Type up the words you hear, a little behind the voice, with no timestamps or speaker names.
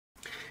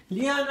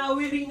Liana,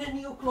 we're in a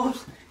new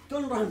clothes.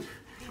 Don't run.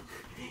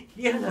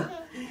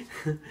 Liana,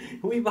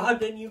 we bought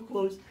the new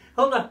clothes.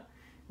 Hold on.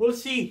 We'll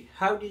see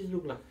how these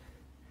look like.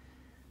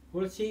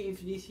 We'll see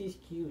if this is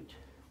cute.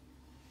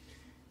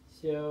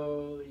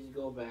 So let's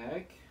go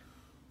back.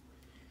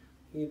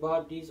 We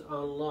bought these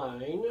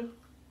online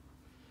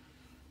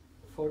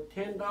for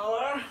 $10.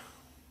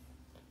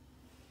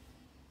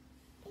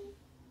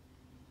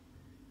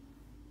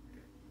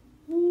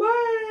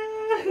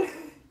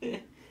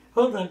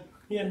 Hold on,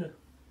 yeah.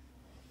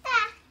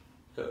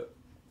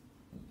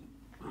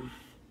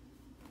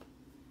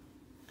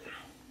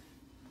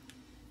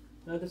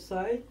 Other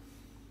side.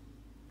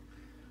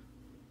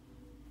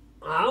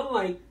 Oh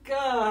my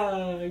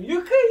God!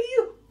 Look at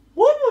you!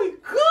 Oh my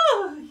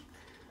God!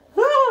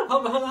 Ah,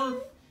 hold on, hold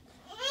on,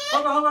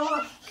 hold on, hold on, hold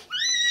on.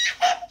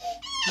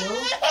 No,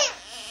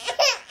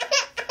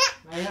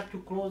 I have to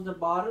close the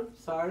bottom.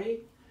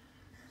 Sorry,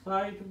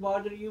 sorry to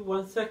bother you.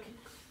 1 second.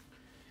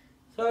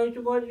 Sorry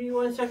to bother you.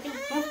 1 second.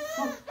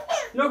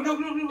 Look, look,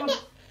 look, look.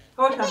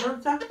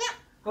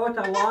 Hold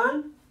on,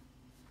 1,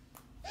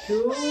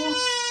 2,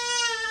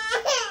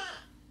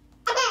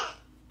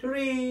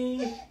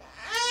 3.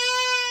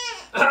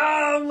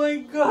 Oh my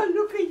God!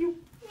 Look at you.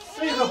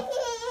 There you go.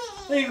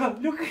 There you go.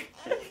 Look.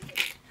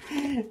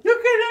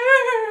 Look at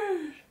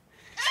her.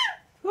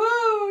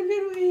 Oh,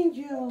 little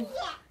angel.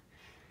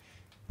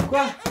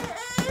 Qua,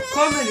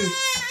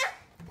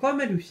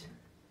 Melus.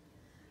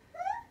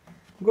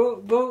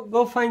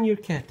 Go find your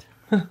cat.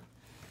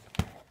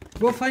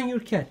 Go find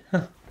your cat.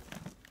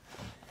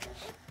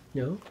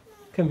 No,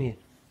 come here.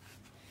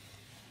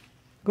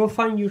 Go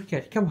find your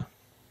cat. Come on.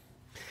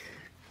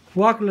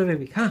 Walk a little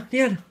bit.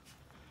 There.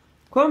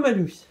 Come,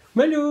 Melus.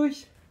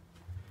 Melus.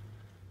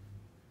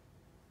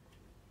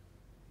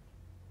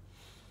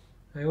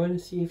 I want to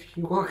see if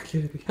she walks a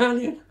little bit.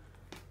 There.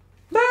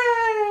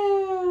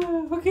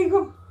 Bah! Okay,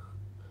 go.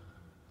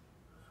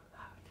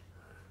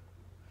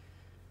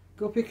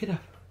 Go pick it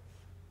up.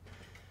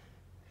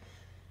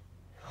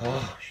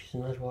 Oh, she's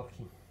not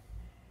walking.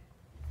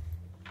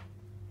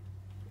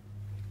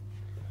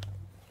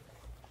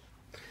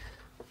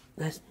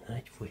 That's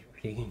nice for you,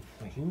 playing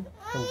for you.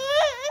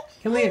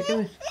 Come here, come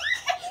here.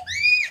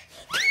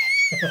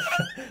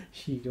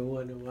 She don't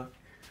want to walk.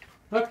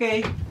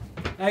 Okay,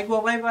 I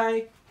go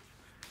bye-bye.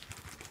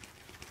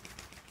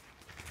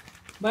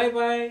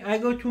 Bye-bye, I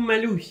go to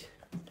Melus.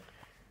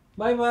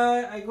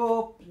 Bye-bye, I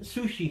go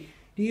sushi.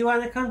 Do you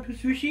want to come to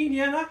sushi,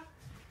 Liana?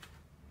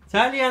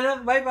 Ciao,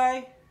 Liana,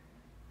 bye-bye.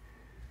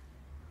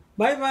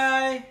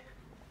 Bye-bye.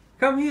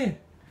 Come here.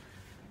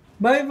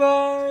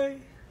 Bye-bye.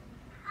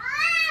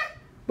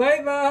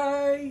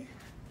 Bye-bye.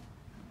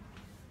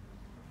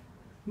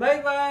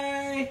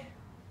 Bye-bye.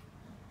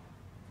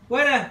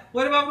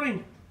 What about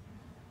Green?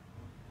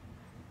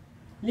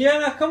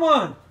 Liana, come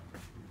on.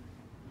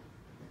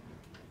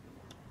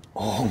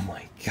 Oh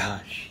my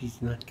gosh,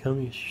 she's not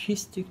coming. She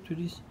stick to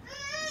this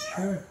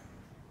chair.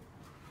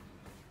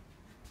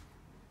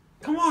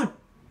 Come on.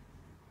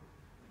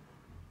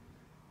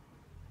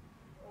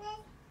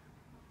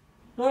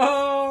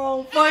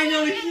 Oh,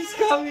 finally she's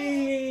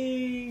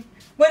coming.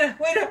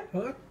 Wait up.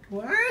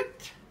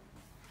 What?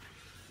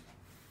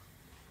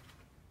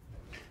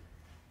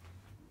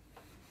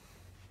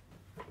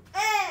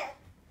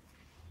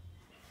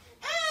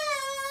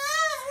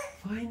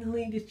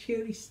 Finally the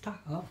chair is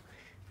stuck. Oh,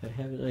 I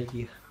have an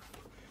idea.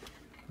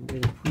 I'm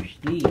gonna push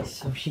these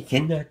so she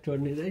cannot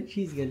turn it and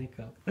she's gonna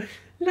come.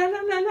 La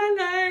la la la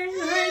la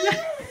la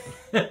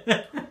la.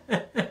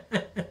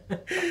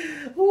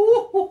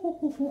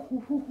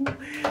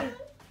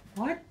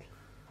 What?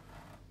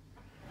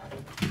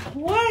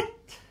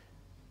 What?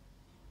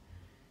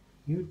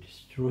 You're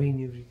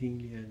destroying everything,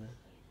 Liana.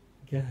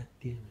 God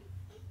damn it.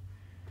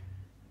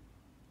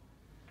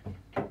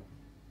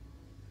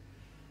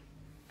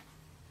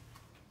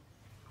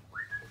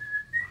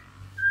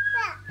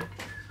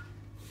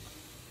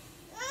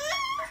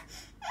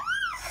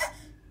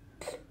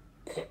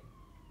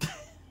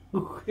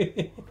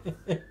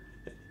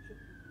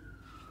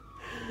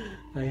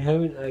 I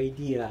have an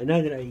idea,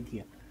 another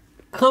idea.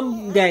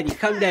 Come, Daddy,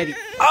 come, Daddy.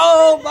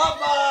 Oh,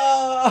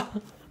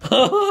 Mama!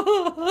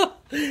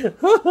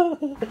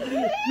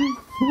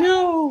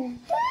 No!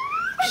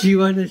 She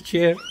wants a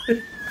chair.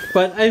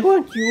 But I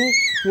want you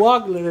to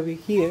walk a little bit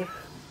here.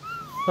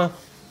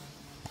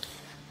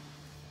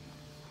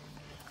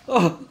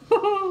 Oh!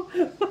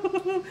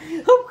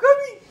 I'm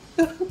coming!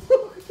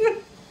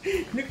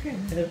 Look at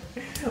her.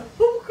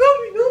 I'm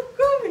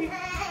coming!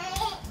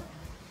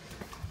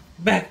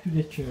 Back to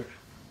the chair.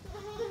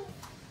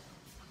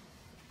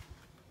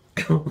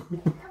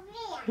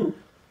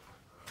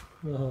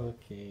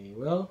 Okay,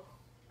 well.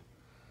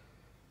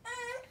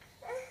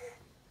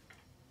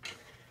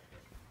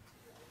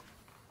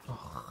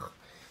 Oh,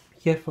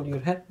 be careful your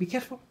head. Be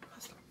careful.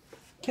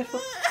 Careful.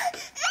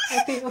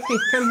 Okay,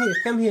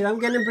 come here. I'm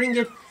gonna bring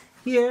it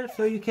here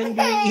so you can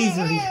do it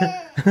easily.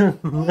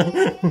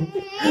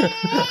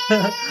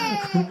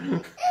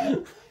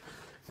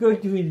 Go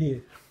do it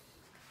here.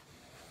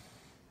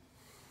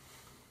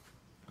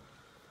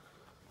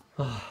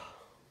 Oh.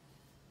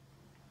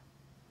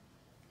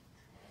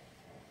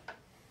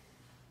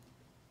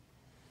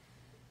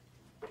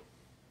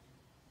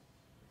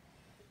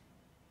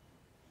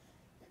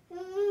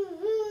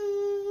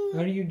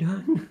 Are you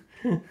done?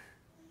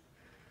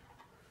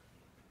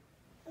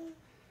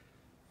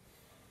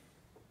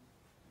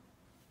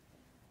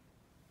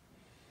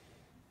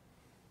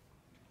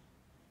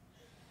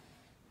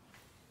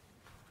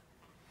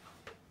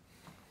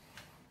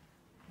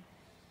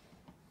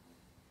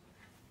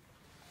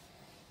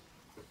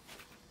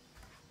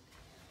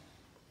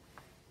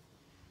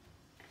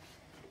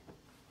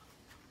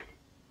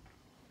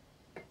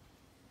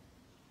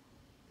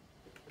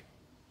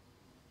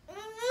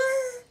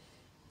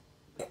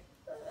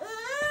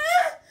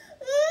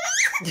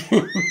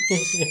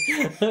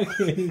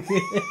 Okay.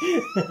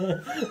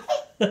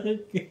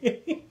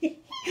 Okay.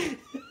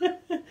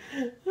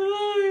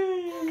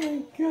 Oh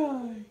my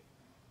God.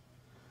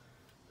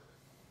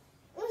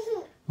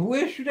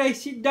 Where should I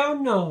sit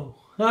down now?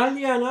 Huh,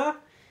 Liana?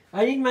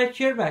 I need my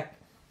chair back.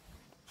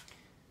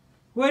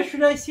 Where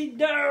should I sit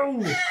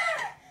down?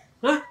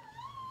 Huh?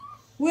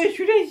 Where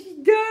should I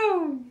sit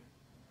down?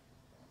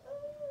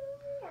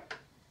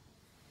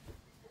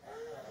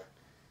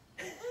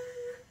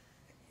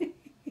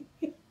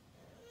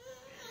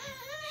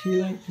 She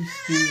likes to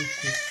steal.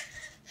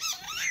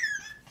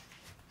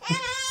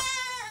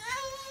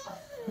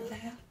 What the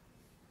hell?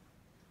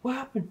 What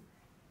happened?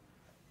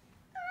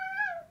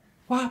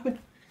 What happened?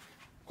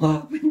 What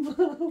happened? What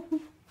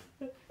happened?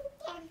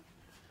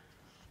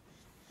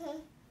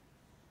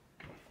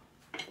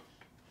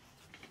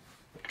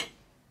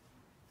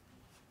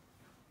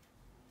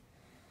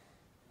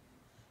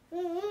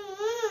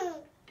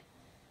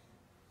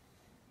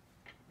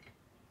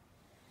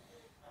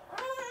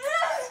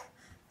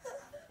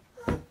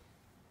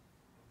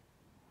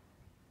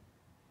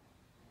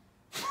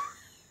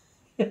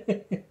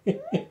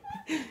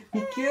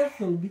 Be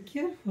careful, be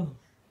careful.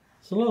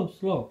 Slow,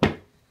 slow.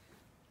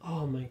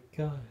 Oh my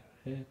God,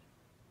 head.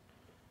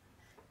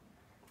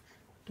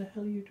 What the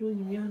hell are you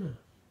doing, Liana?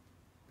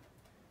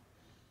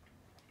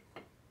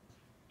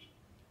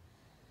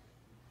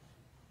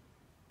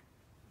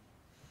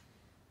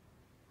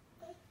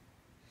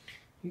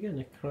 You're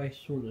gonna cry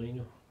soon, I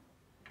know.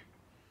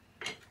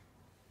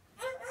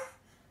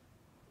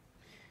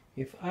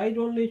 If I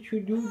don't let you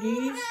do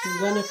this, you're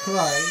gonna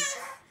cry.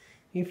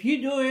 If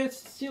you do it,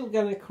 still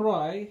gonna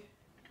cry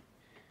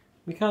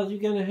because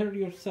you're gonna hurt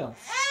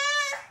yourself.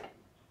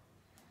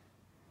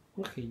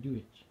 Okay, do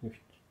it. Do it.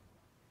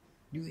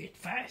 Do it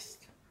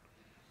fast.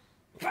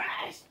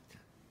 Fast.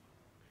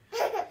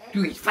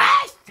 Do it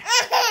fast.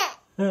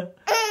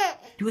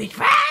 Do it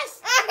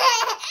fast.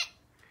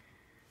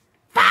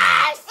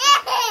 Fast.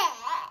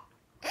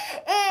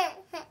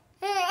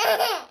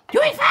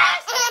 Do it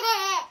fast.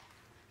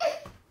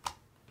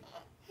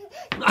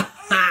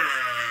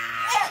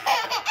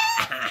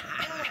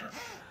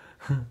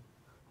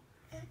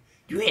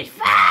 Do it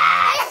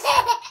fast!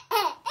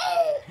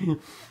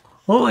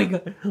 Oh my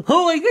God!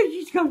 Oh my God!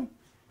 She's coming!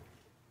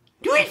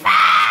 Do it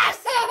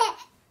fast!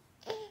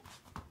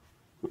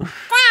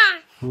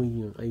 Oh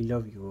yeah, I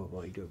love you. Oh,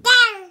 I love you.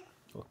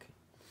 Okay,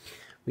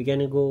 we're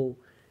gonna go.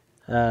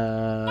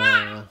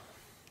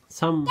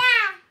 Some.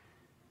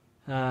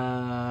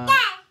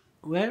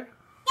 Where?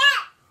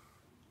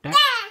 That?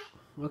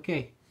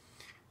 Okay.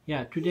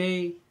 Yeah.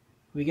 Today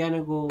we're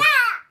gonna go.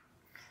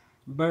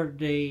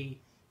 Birthday.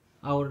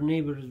 Our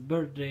neighbor's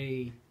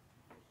birthday,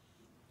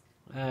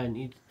 and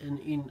it's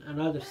in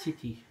another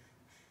city.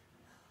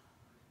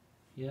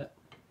 Yeah,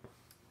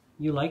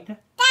 you like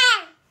that?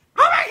 Oh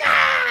my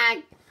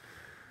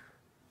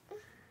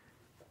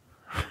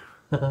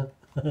God!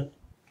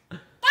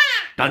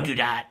 Don't do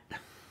that.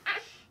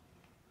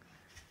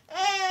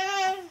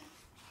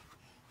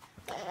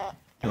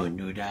 Don't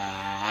do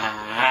that.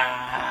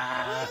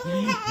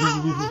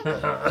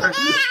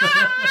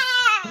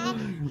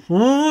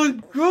 Oh my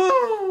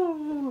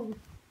God!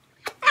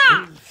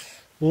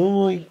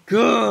 Oh my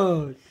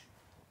God!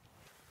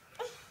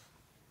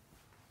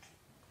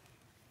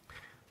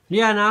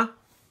 Liana?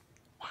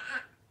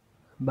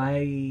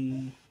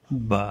 Bye.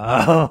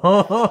 Bye.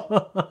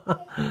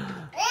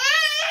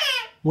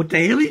 What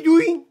the hell are you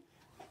doing?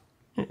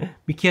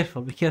 Be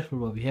careful,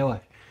 Bobby. Here,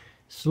 watch.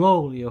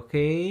 Slowly,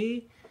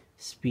 okay?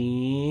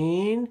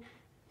 Spin.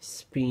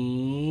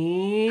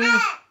 Spin.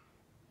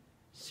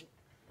 Spin!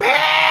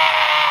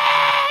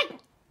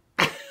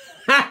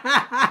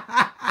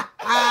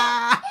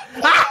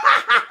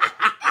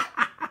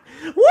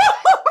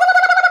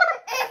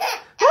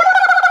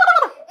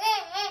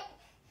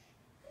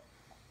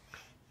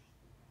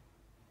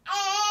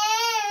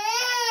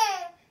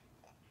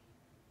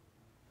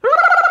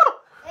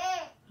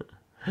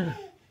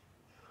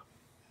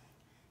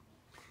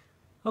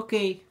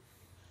 Okay,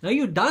 are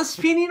you done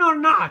spinning or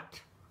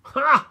not?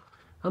 Ha!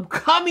 I'm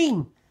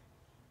coming.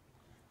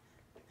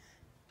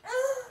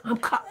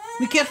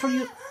 Be careful,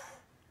 you.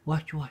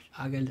 Watch.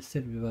 I gotta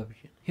sit with Bobby.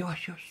 Here,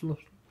 watch, slow.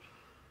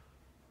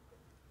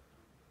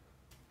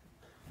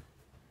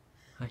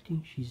 I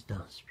think she's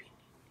done spinning.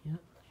 Yeah,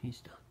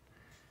 she's done.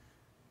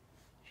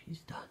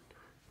 She's done.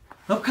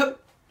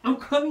 I'm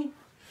coming.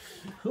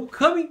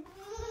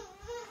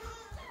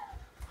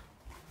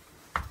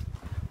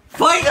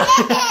 Finally!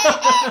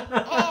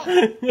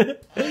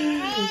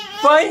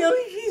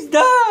 Finally, she's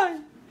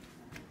done.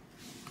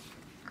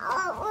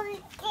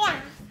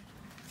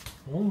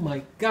 Oh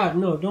my God,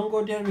 no, don't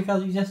go there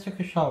because you just took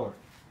a shower.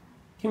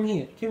 Come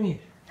here, come here.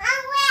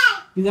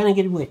 You're gonna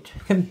get wet.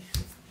 Come here.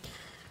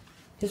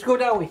 Let's go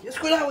that way. Let's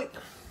go that way.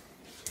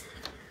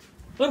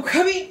 I'm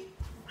coming.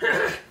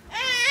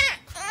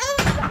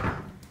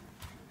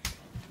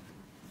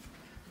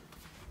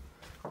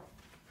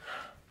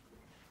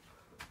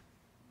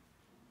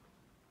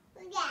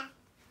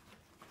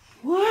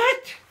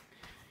 What?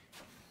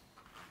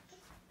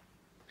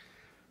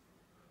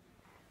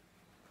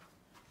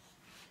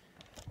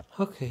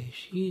 Okay,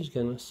 she's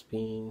gonna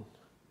spin.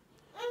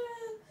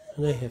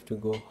 And I have to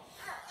go.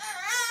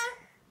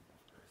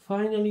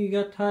 Finally, you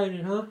got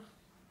tired, huh?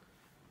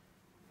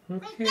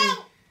 Okay.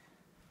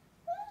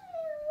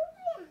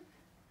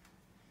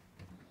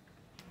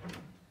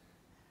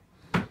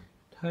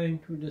 Time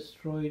to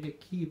destroy the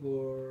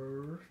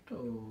keyboard.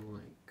 Oh my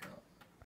God.